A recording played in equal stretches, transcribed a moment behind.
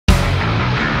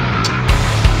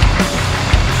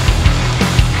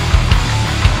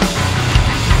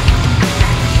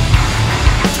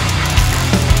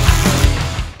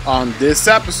On this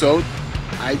episode,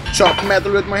 I chop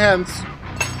metal with my hands.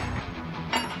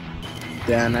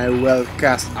 Then I weld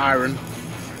cast iron.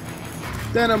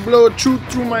 Then I blow a tube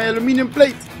through my aluminum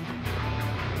plate.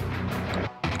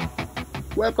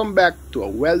 Welcome back to a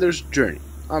welder's journey.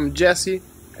 I'm Jesse,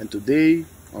 and today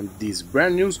on these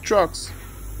brand new trucks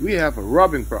we have a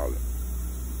rubbing problem.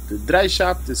 The dry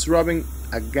shaft is rubbing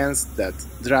against that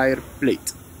dryer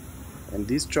plate. And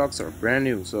these trucks are brand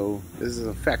new, so this is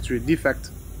a factory defect.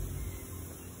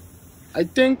 I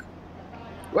think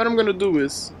what I'm gonna do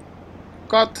is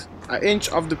cut an inch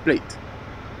of the plate.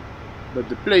 But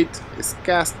the plate is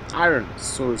cast iron,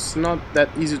 so it's not that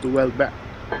easy to weld back.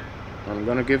 I'm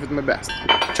gonna give it my best.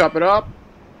 Chop it up,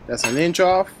 that's an inch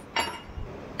off.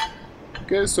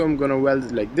 Okay, so I'm gonna weld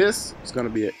it like this. It's gonna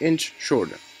be an inch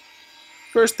shorter.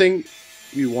 First thing,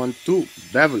 we want to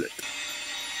bevel it.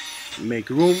 Make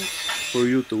room for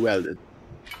you to weld it.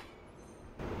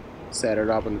 Set it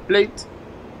up on the plate.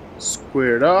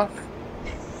 Square it off.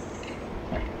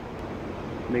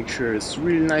 Make sure it's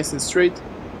really nice and straight.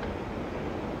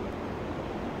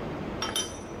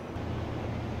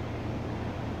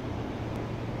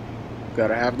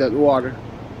 Gotta have that water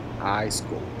ice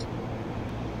cold.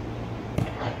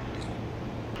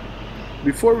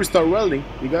 Before we start welding,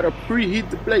 we gotta preheat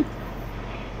the plate.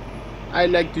 I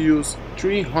like to use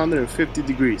 350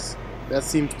 degrees. That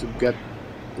seems to get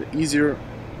the easier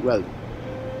welding.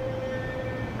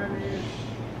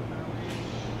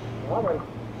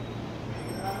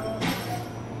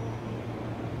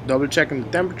 Double checking the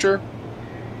temperature.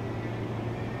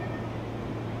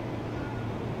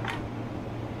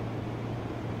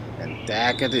 And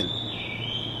tack it in.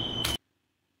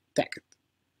 Tack it.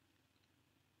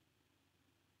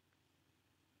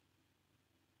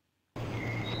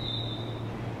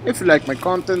 If you like my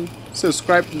content,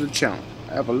 subscribe to the channel.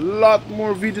 I have a lot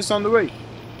more videos on the way.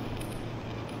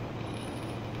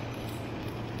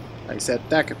 I said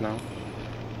tack it now.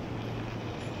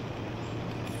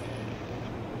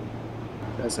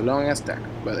 That's a long ass tack,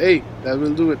 but hey, that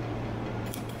will do it.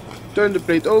 Turn the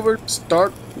plate over,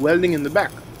 start welding in the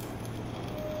back.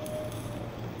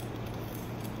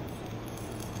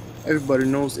 Everybody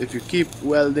knows if you keep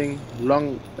welding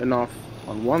long enough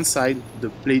on one side, the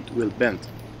plate will bend.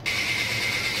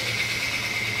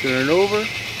 Turn it over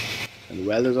and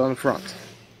weld it on the front.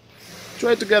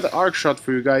 Try to get an arc shot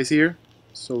for you guys here,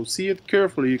 so see it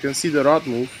carefully. You can see the rod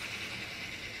move.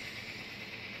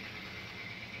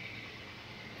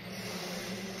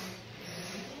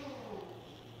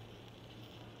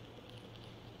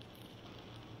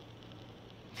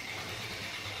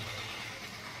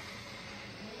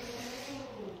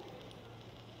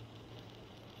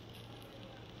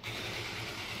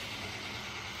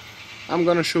 I'm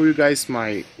gonna show you guys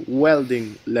my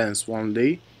welding lens one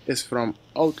day. It's from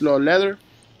Outlaw Leather,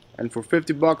 and for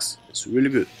 50 bucks it's really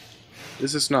good.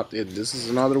 This is not it, this is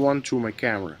another one through my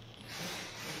camera.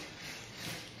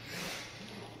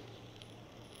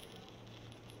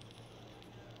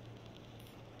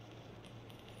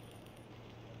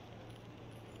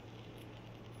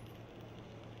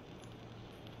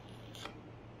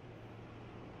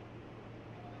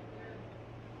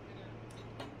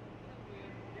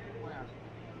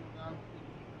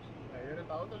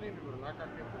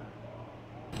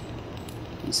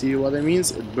 You see what I mean?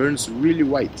 It burns really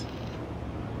white.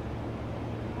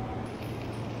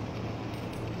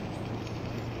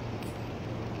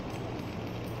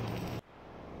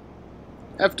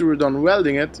 After we're done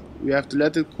welding it, we have to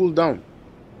let it cool down.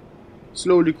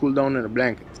 Slowly cool down in a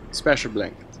blanket, special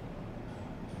blanket.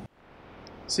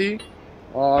 See?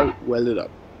 All welded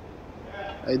up.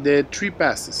 I did 3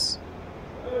 passes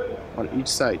on each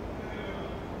side.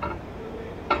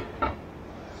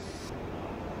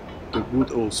 The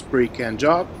good old spray can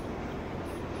job.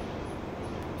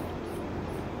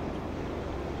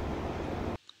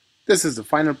 This is the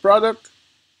final product.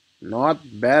 Not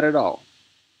bad at all.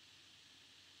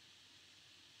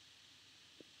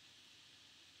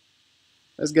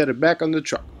 Let's get it back on the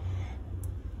truck.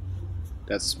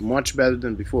 That's much better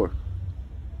than before.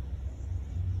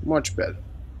 Much better.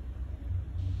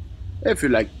 If you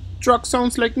like truck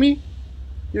sounds like me,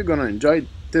 you're gonna enjoy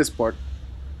this part.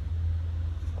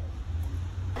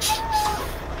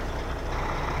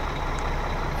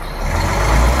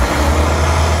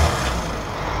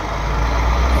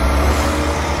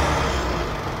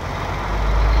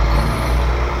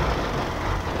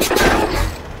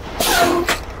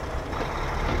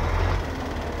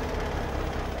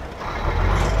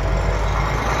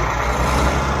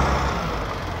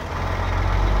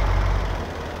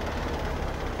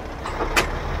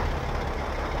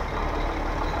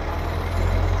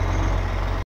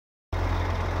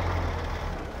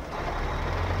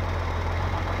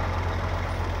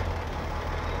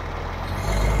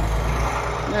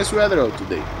 Nice weather out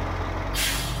today.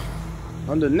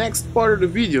 On the next part of the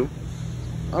video,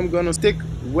 I'm gonna stick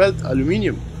weld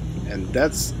aluminum, and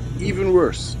that's even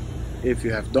worse. If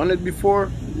you have done it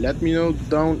before, let me know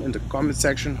down in the comment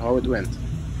section how it went.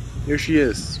 Here she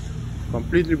is,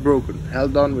 completely broken,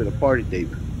 held on with a party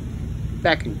tape.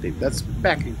 Packing tape, that's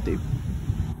packing tape,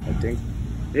 I think.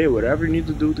 Hey, whatever you need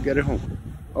to do to get it home.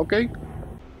 Okay?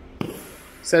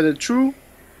 Set it through,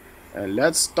 and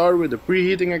let's start with the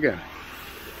preheating again.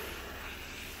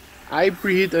 I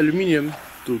preheat aluminum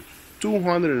to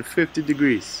 250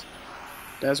 degrees.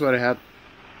 That's what I had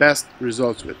best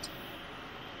results with.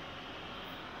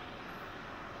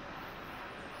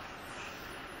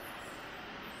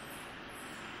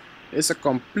 It's a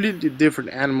completely different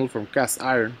animal from cast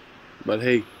iron, but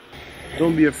hey,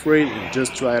 don't be afraid and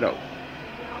just try it out.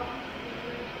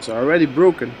 It's already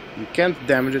broken, you can't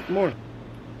damage it more.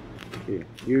 Here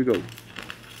you go.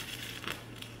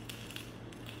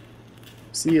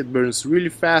 See, it burns really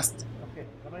fast.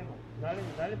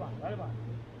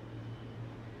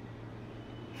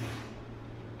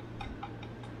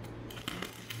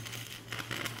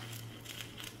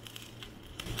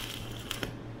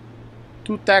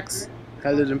 Two tacks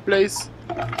held it in place,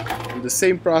 and the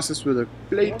same process with a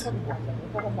plate.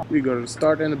 We're gonna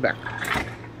start in the back.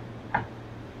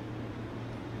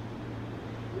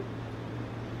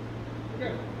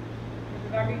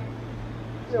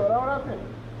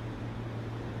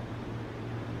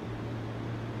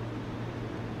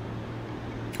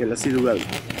 Okay, let's see the weld.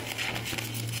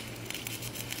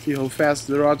 See how fast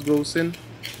the rod goes in.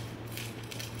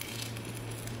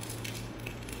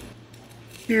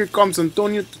 Here comes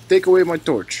Antonio to take away my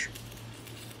torch.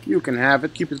 You can have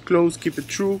it, keep it close, keep it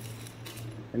true,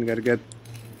 and you gotta get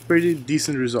pretty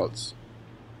decent results.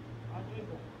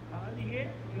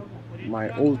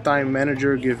 My old-time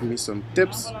manager gave me some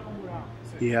tips.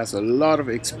 He has a lot of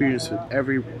experience with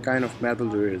every kind of metal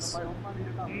there is.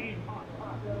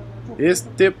 His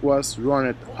tip was run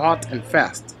it hot and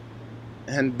fast,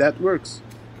 and that works.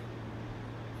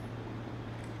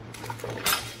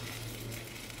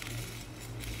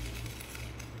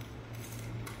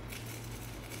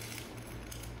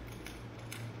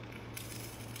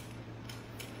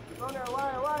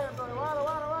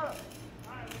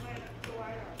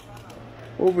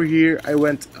 Over here I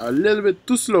went a little bit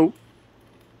too slow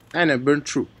and I burned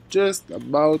through, just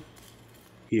about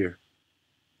here.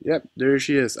 Yep, there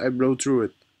she is, I blow through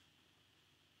it.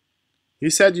 He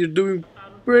said you're doing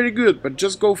pretty good, but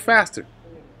just go faster.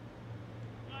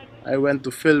 I went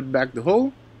to fill back the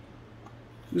hole.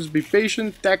 Just be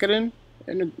patient, tack it in,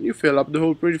 and you fill up the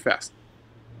hole pretty fast.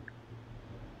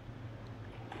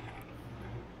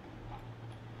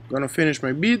 Gonna finish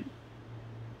my bead.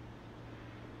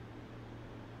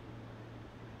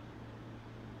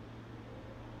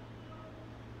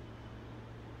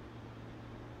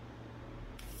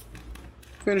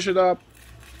 Finish it up.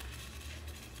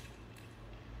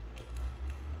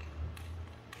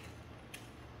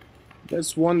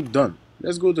 That's one done.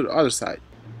 Let's go to the other side.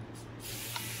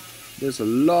 There's a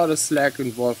lot of slack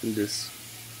involved in this.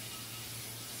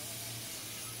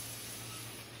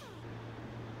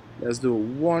 Let's do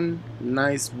one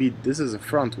nice bead. This is a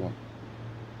front one.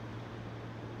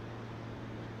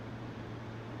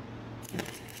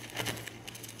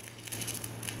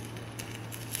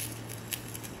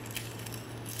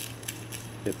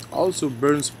 It also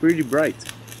burns pretty bright.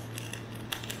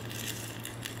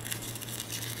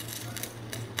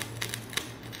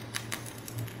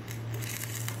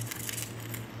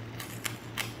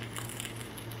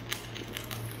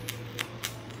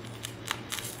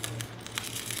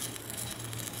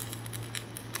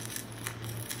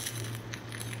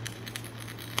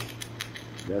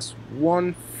 That's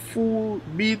one full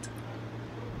bead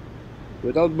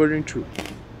without burning through.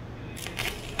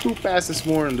 Two passes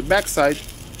more on the back side,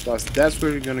 because that's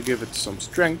where you're gonna give it some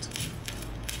strength.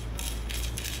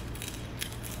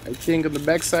 I think on the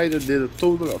back side I did a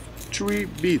total of 3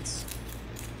 beads.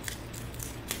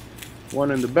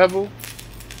 One in the bevel,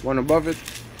 one above it,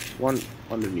 one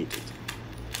underneath it.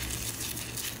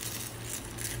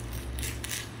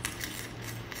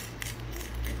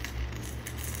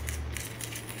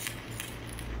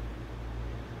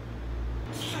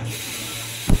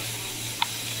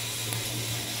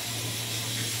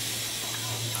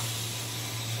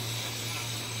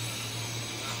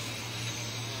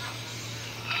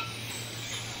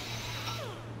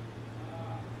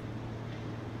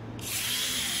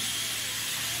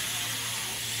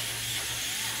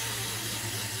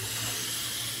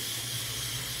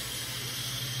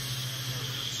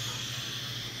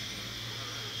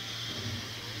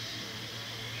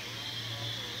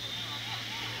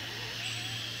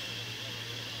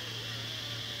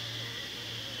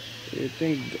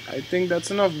 I think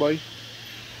that's enough, boy.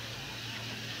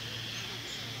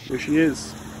 There she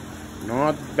is.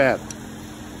 Not bad.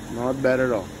 Not bad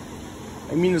at all.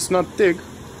 I mean, it's not thick,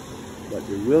 but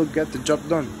it will get the job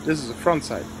done. This is the front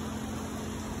side.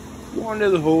 One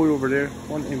little hole over there,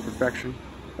 one imperfection.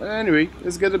 But anyway,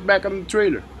 let's get it back on the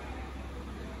trailer.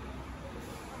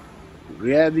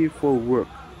 Ready for work.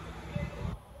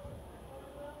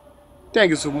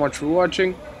 Thank you so much for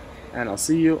watching, and I'll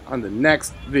see you on the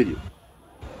next video.